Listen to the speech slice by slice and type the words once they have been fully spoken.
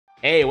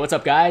Hey, what's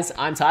up guys?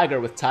 I'm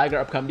Tiger with Tiger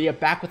Uppercut Media,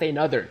 back with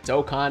another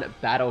Dokkan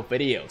battle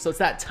video. So it's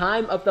that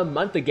time of the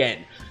month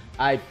again.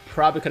 I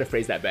probably could have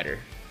phrased that better.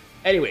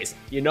 Anyways,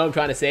 you know what I'm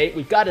trying to say.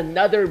 We've got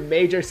another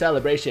major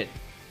celebration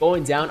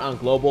going down on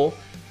Global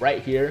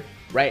right here,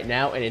 right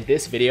now, and in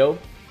this video,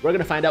 we're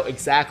gonna find out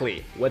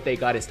exactly what they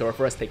got in store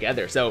for us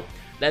together. So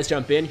let's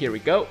jump in, here we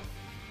go.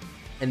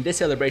 And this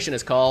celebration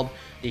is called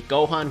the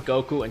Gohan,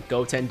 Goku, and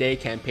Goten Day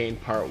Campaign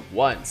Part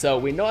 1. So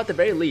we know at the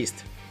very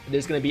least,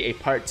 there's gonna be a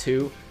Part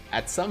 2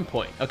 at some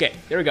point. Okay,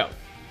 there we go.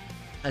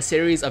 A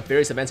series of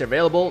various events are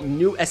available.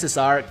 New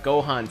SSR,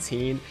 Gohan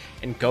Teen,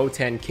 and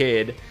Goten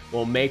Kid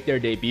will make their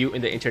debut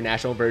in the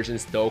International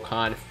Versions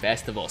Dokkan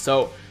Festival.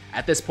 So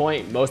at this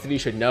point, most of you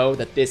should know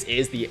that this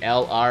is the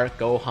LR,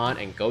 Gohan,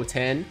 and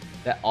Goten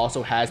that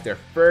also has their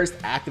first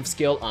active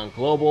skill on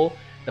Global,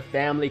 the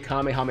Family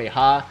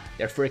Kamehameha.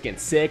 They're freaking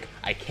sick.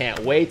 I can't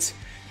wait.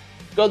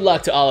 Good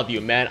luck to all of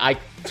you, man.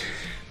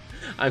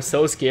 I'm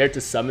so scared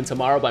to summon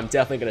tomorrow, but I'm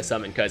definitely gonna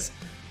summon because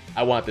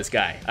I want this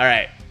guy. All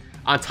right.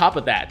 On top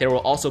of that, there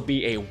will also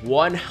be a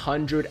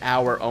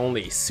 100-hour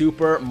only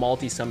super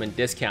multi-summon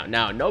discount.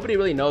 Now, nobody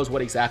really knows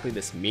what exactly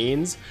this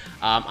means.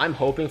 I'm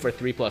hoping for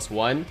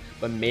 3+1,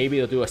 but maybe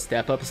they'll do a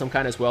step up of some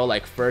kind as well.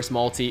 Like first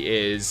multi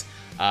is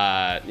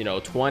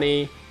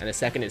 20, and the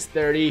second is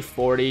 30,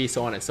 40,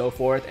 so on and so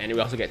forth. And we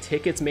also get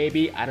tickets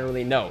maybe. I don't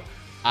really know.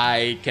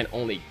 I can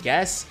only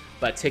guess,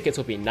 but tickets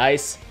will be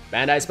nice.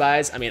 Bandai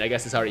buys, I mean, I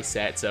guess it's already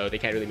set, so they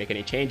can't really make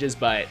any changes,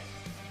 but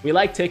we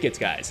like tickets,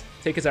 guys.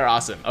 Tickets are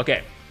awesome.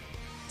 Okay.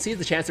 Seize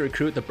the chance to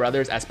recruit the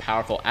brothers as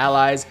powerful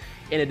allies.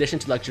 In addition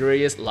to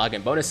luxurious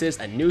login bonuses,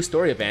 a new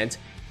story event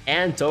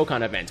and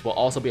Dokkan event will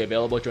also be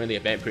available during the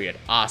event period.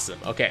 Awesome.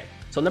 Okay.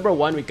 So number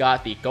one, we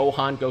got the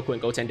Gohan, Goku,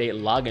 and Goten Day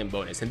login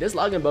bonus. And this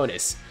login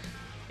bonus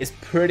is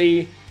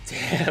pretty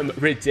damn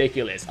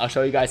ridiculous. I'll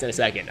show you guys in a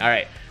second. All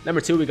right.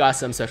 Number two, we got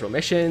some special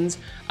missions.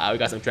 We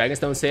got some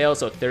Dragonstone sales,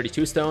 so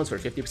 32 stones for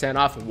 50%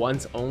 off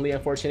once only,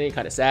 unfortunately,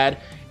 kind of sad.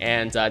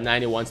 And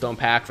 91 stone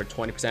pack for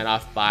 20%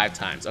 off 5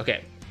 times.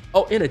 Okay.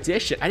 Oh, in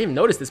addition, I didn't even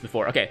notice this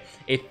before. Okay,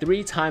 a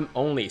 3-time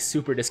only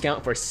super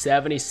discount for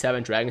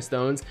 77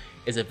 Dragonstones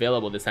is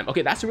available this time.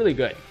 Okay, that's really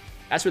good.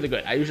 That's really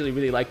good. I usually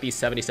really like these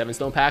 77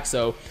 stone packs,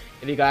 so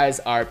if you guys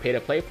are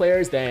pay-to-play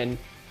players, then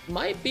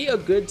might be a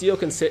good deal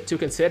to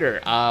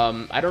consider.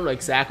 I don't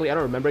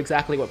remember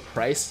exactly what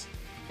price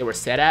they were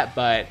set at,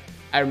 but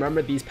I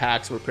remember these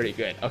packs were pretty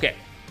good. Okay,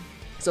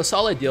 so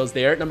solid deals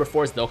there. Number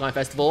 4 is Dokkan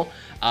Festival.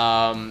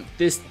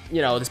 This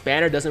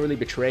banner doesn't really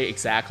betray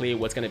exactly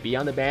what's going to be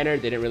on the banner.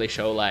 They didn't really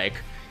show like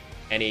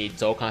any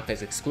Dokkan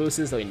Fest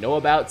exclusives that we know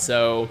about,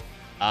 so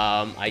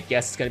I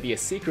guess it's going to be a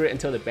secret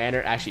until the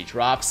banner actually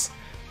drops.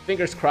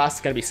 Fingers crossed,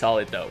 it's going to be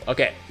solid though.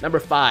 Okay, number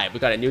 5, we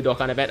got a new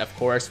Dokkan event, of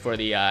course, for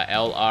the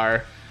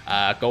LR,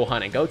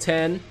 Gohan, and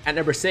Goten. At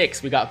number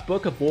 6, we got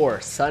Book of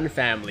War, Sun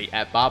Family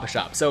at Baba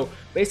Shop. So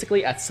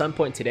basically, at some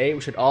point today, we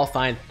should all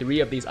find 3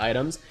 of these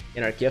items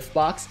in our gift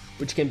box,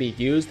 which can be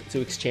used to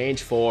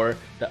exchange for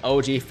the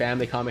OG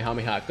Family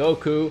Kamehameha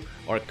Goku,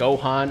 or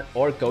Gohan,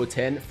 or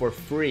Goten for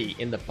free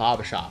in the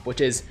Baba Shop,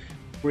 which is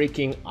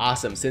freaking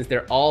awesome since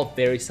they're all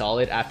very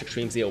solid after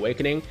Extreme Z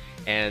Awakening.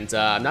 And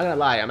I'm not gonna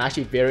lie, I'm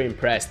actually very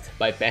impressed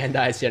by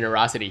Bandai's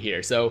generosity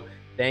here. So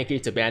thank you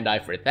to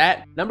Bandai for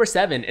that. Number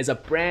 7 is a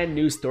brand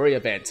new story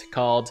event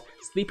called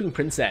Sleeping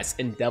Princess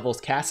in Devil's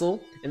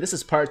Castle. And this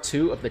is part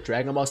 2 of the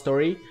Dragon Ball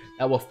story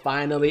that will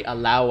finally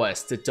allow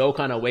us to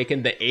Dokkan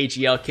Awaken the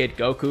AGL Kid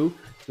Goku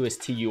to his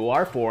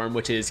TUR form,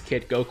 which is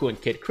Kid Goku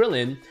and Kid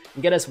Krillin,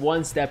 and get us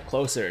one step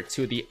closer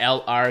to the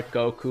LR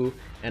Goku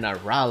and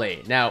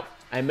Arale. Now,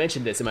 I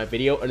mentioned this in my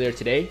video earlier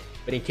today,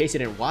 but in case you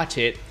didn't watch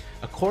it,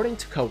 according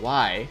to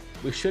Kawaii,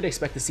 we should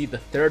expect to see the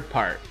 3rd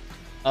part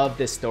of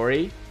this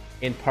story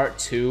in part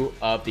 2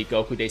 of the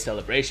Goku Day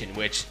celebration,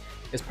 which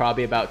is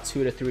probably about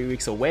 2 to 3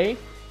 weeks away.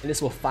 And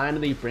this will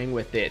finally bring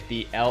with it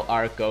the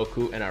LR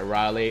Goku and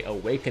Arale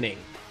Awakening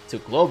to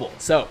Global.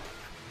 So,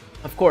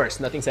 of course,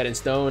 nothing's set in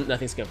stone,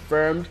 nothing's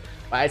confirmed,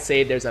 but I'd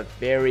say there's a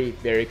very,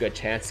 very good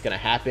chance it's gonna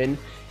happen,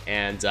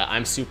 and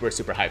I'm super,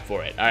 super hyped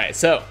for it. All right,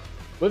 so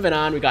moving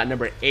on, we got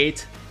number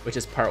 8, which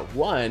is part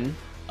 1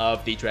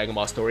 of the Dragon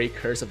Ball story,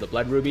 Curse of the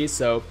Blood Rubies.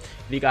 So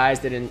if you guys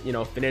didn't,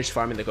 finish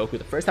farming the Goku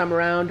the first time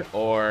around,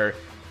 or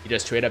you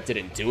just straight up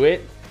didn't do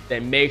it,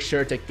 then make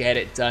sure to get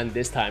it done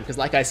this time, because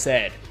like I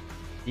said,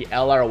 the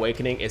LR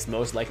Awakening is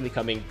most likely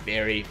coming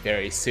very,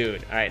 very soon.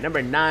 All right,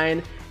 number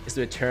 9 is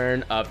the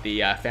return of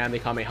the Family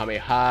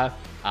Kamehameha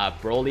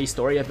Broly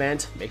story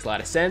event. Makes a lot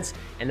of sense.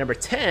 And number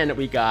 10,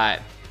 we got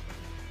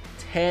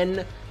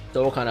 10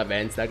 Dokkan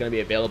events that are going to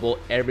be available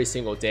every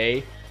single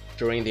day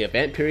during the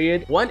event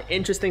period. One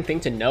interesting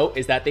thing to note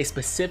is that they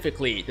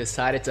specifically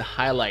decided to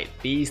highlight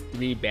these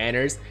 3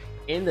 banners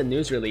in the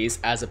news release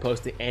as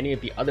opposed to any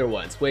of the other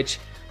ones, which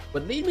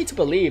would lead me to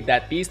believe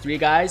that these 3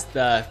 guys,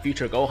 the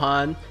future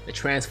Gohan, the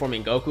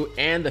transforming Goku,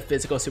 and the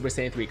physical Super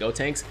Saiyan 3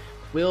 Gotenks,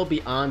 will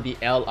be on the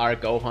LR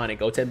Gohan and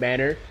Goten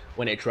banner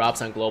when it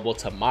drops on Global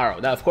tomorrow.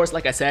 Now, of course,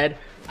 like I said,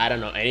 I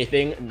don't know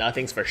anything,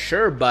 nothing's for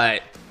sure,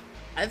 but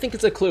I think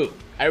it's a clue.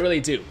 I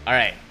really do. All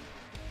right.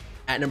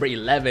 At number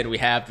 11, we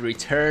have the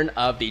return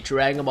of the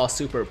Dragon Ball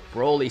Super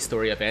Broly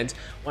story event,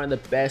 one of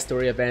the best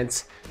story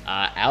events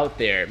out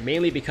there,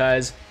 mainly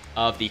because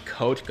of the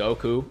Coat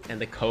Goku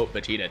and the Coat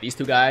Vegeta. These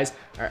two guys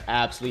are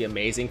absolutely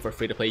amazing for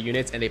free-to-play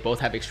units, and they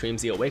both have Extreme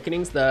Z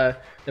Awakenings. The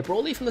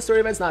Broly from the story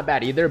event's not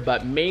bad either,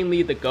 but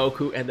mainly the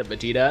Goku and the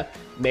Vegeta.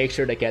 Make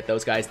sure to get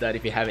those guys done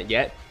if you haven't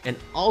yet. And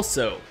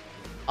also,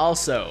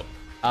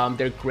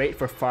 they're great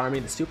for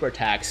farming the super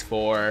attacks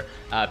for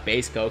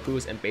base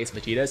Gokus and base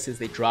Vegetas, since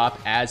they drop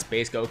as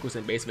base Gokus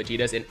and base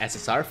Vegetas in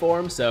SSR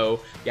form,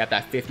 so you have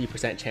that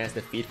 50% chance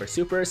to feed for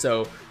super,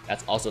 so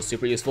that's also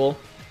super useful.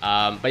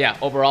 But yeah,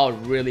 overall,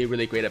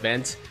 really great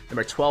event.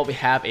 Number 12, we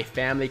have a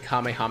Family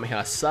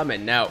Kamehameha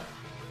Summon. Now,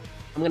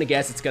 I'm gonna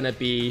guess it's gonna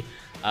be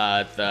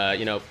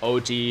the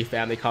OG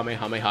Family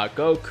Kamehameha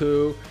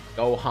Goku,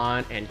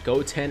 Gohan, and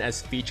Goten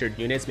as featured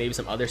units, maybe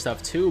some other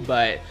stuff too,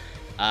 but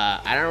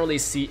I don't really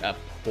see a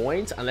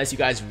point unless you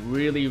guys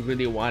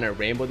really want to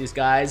rainbow these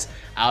guys.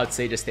 I would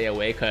say just stay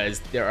away because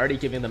they're already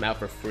giving them out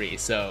for free,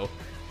 so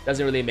it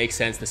doesn't really make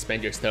sense to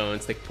spend your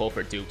stones to pull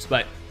for dupes.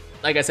 But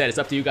like I said, it's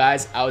up to you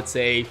guys. I would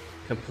say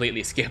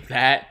completely skip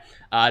that.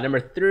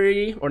 Number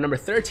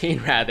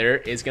 13 rather,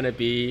 is gonna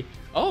be,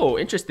 oh,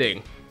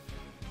 interesting.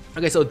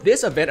 Okay, so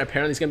this event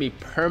apparently is gonna be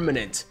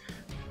permanent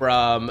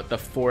from the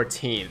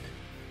 14th.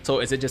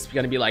 So is it just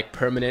gonna be like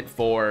permanent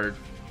for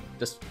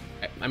just,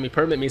 I mean,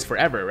 permanent means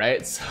forever,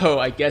 right? So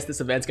I guess this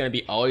event's gonna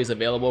be always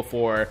available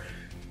for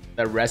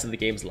the rest of the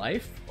game's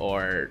life,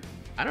 or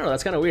I don't know,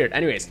 that's kind of weird.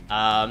 Anyways,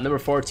 number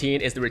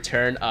 14 is the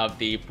return of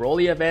the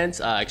Broly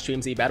event,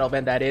 Extreme Z Battle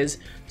event, that is,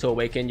 to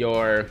awaken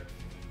your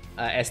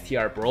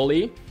STR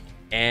Broly.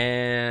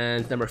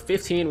 And number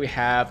 15, we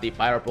have the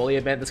Pyro Broly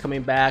event that's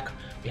coming back.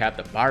 We have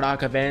the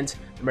Bardock event.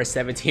 Number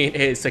 17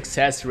 is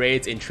success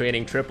rates in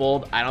training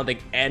tripled. I don't think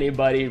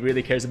anybody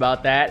really cares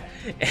about that.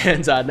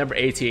 And number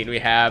 18, we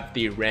have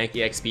the rank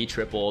EXP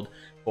tripled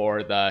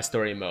for the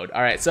story mode.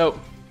 All right, so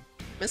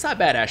it's not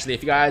bad actually.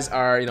 If you guys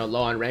are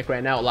low on rank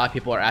right now, a lot of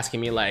people are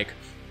asking me, like,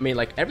 I mean,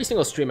 like every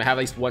single stream I have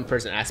at least one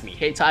person ask me,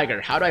 hey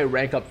Tiger, how do I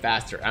rank up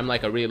faster? I'm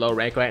like a really low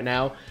rank right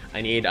now. I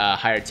need a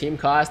higher team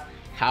cost.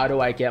 How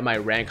do I get my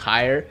rank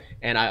higher?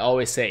 And I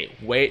always say,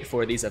 wait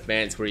for these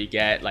events where you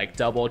get like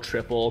double,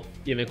 triple,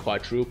 even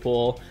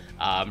quadruple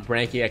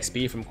rank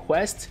EXP from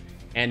quest,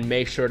 and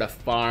make sure to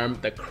farm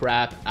the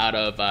crap out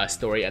of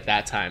story at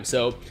that time.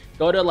 So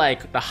go to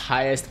like the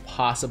highest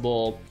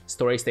possible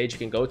story stage you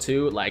can go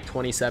to, like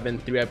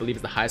 27.3 I believe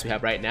is the highest we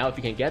have right now. If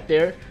you can get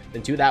there,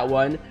 then do that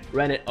one,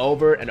 run it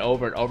over and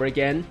over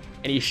again,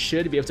 and you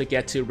should be able to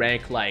get to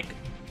rank like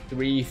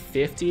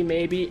 350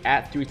 maybe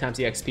at 3 times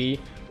EXP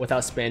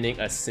without spending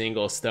a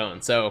single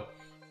stone. So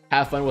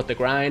have fun with the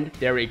grind.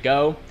 There we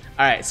go. All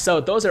right, so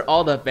those are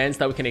all the events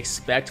that we can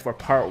expect for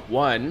part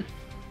 1.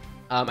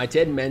 I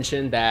did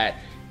mention that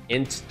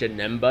Int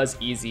Janemba's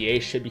EZA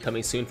should be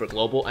coming soon for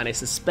global, and I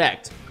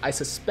suspect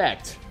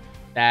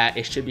that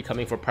it should be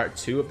coming for part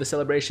 2 of the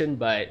celebration,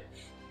 but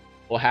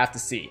we'll have to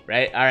see,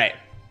 right? All right,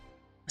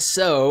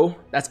 so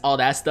that's all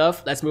that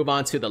stuff. Let's move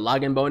on to the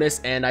login bonus,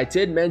 and I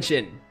did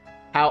mention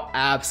how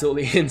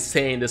absolutely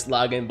insane this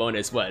login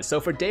bonus was. So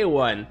for day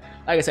 1,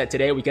 like I said,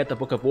 today we get the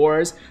Book of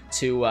Wars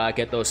to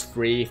get those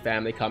free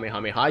Family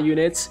Kamehameha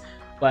units,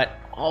 but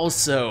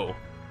also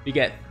we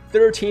get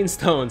 13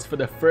 stones for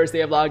the first day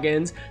of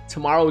logins.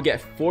 Tomorrow we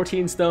get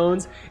 14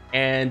 stones,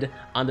 and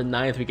on the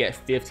 9th we get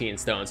 15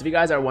 stones. If you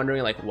guys are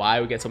wondering like why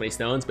we get so many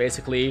stones,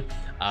 basically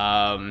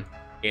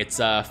it's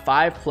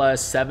 5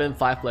 plus 7,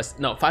 5 plus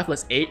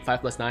 8,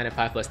 5 plus 9, and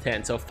 5 plus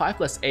 10. So 5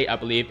 plus 8 I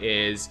believe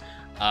is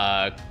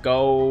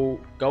Gohan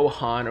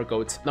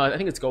or no, I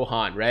think it's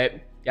Gohan,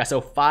 right? Yeah,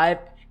 so 5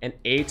 and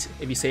 8,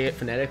 if you say it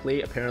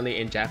phonetically, apparently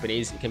in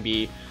Japanese it can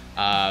be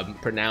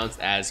pronounced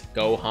as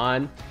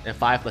Gohan, and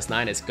 5 plus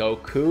 9 is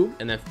Goku,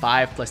 and then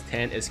 5 plus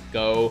 10 is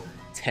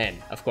Go-10,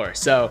 of course.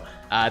 So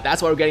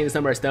that's why we're getting this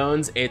number of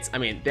stones. I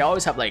mean, they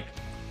always have like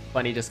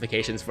funny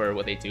justifications for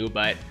what they do,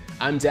 but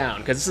I'm down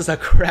because this is a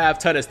crap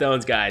ton of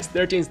stones, guys.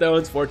 13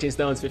 stones, 14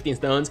 stones, 15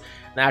 stones,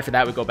 and after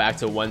that we go back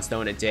to 1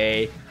 stone a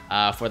day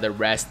for the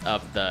rest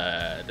of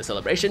the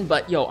celebration.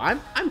 But yo,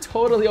 I'm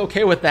totally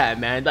okay with that,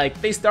 man.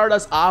 Like, they start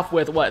us off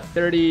with what,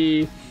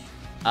 30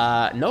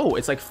 no,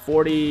 it's like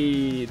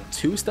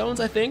 42 stones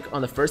I think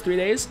on the first 3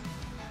 days.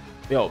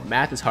 Yo,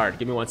 math is hard,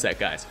 give me 1 sec,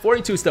 guys.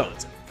 42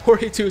 stones for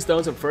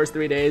the first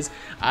 3 days.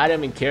 I don't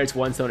even care it's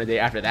 1 stone a day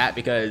after that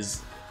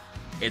because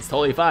it's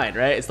totally fine,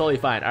 right? It's totally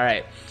fine. All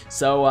right,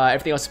 so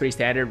everything else is pretty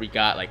standard. We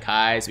got like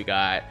Kais, we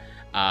got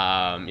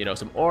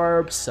some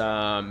orbs,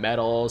 some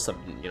medals, some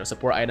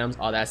support items,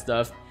 all that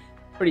stuff.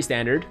 Pretty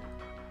standard.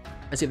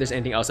 Let's see if there's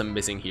anything else I'm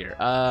missing here.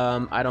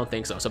 I don't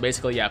think so. So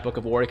basically, yeah, Book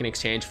of War you can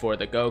exchange for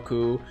the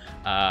Goku,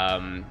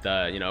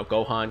 the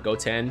Gohan,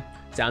 Goten.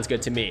 Sounds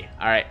good to me.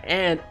 All right,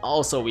 and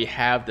also we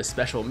have the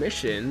special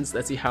missions.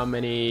 Let's see how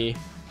many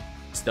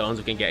stones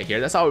we can get here.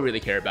 That's all we really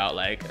care about.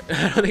 Like,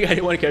 I don't think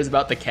anyone cares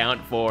about the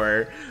count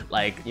for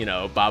like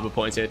Baba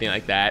points or anything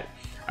like that.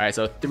 All right,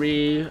 so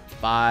 3,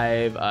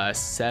 5,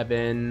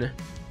 7,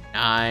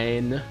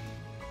 9,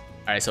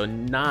 Alright, so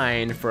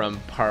 9 from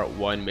part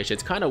 1 mission.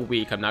 It's kind of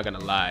weak, I'm not gonna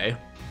lie.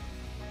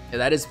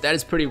 Yeah, that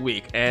is pretty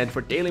weak. And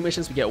for daily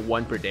missions, we get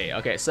 1 per day.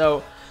 Okay,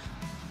 so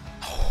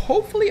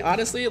hopefully,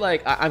 honestly,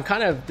 like I'm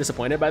kind of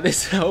disappointed by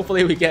this.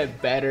 Hopefully we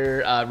get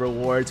better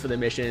rewards for the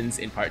missions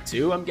in part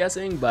 2, I'm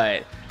guessing,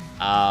 but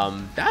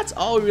that's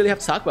all we really have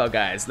to talk about,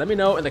 guys. Let me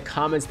know in the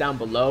comments down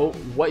below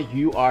what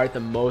you are the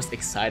most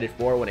excited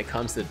for when it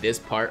comes to this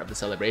part of the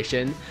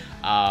celebration.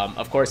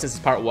 Of course, since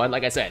it's part 1,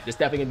 like I said, there's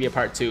definitely gonna be a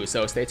part 2,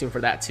 so stay tuned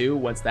for that too.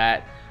 Once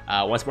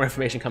more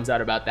information comes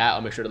out about that,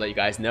 I'll make sure to let you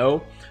guys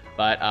know.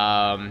 But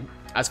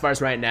as far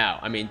as right now,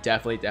 I mean,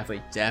 definitely,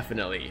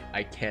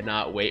 I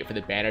cannot wait for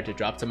the banner to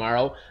drop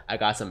tomorrow. I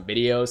got some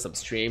videos, some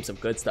streams, some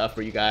good stuff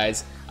for you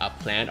guys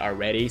planned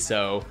already,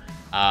 so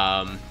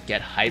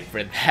get hyped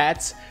for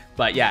that.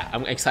 But yeah,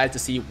 I'm excited to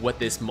see what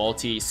this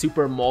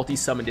super multi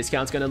summon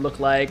discount is gonna look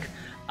like.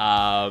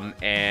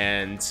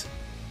 And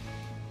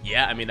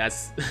yeah, I mean,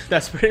 that's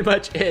pretty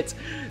much it.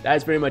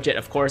 That's pretty much it.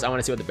 Of course, I want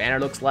to see what the banner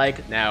looks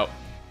like. Now,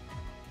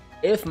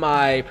 if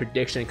my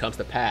prediction comes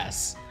to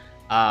pass,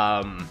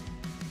 I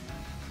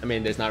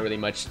mean, there's not really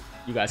much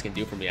you guys can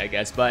do for me, I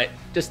guess, but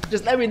just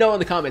let me know in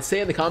the comments. Say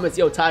in the comments,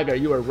 yo, Tiger,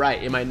 you were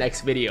right in my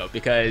next video,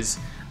 because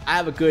I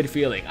have a good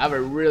feeling. I have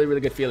a really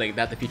good feeling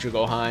that the future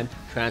Gohan,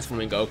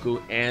 Transforming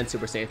Goku, and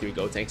Super Saiyan 3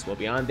 Gotenks will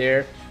be on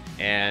there.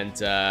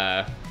 And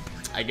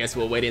I guess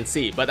we'll wait and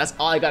see. But that's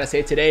all I gotta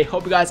say today.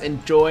 Hope you guys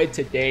enjoyed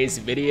today's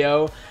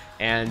video,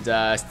 and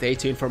stay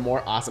tuned for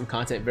more awesome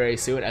content very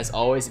soon. As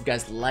always, if you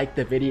guys like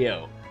the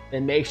video,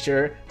 then make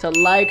sure to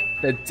like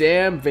the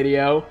damn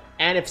video.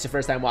 And if it's your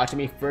first time watching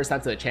me, first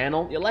time to the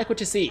channel, you like what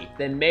you see,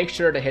 then make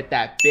sure to hit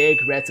that big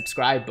red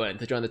subscribe button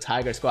to join the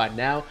Tiger Squad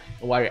now.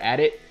 And while you're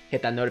at it,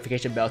 hit that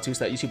notification bell too,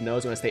 so that YouTube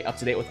knows you want to stay up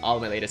to date with all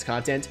of my latest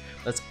content.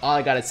 That's all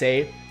I gotta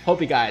say. Hope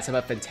you guys have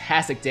a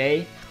fantastic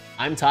day.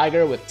 I'm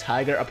Tiger with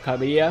Tiger Uppercut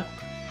Media,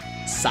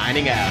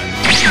 signing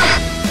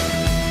out.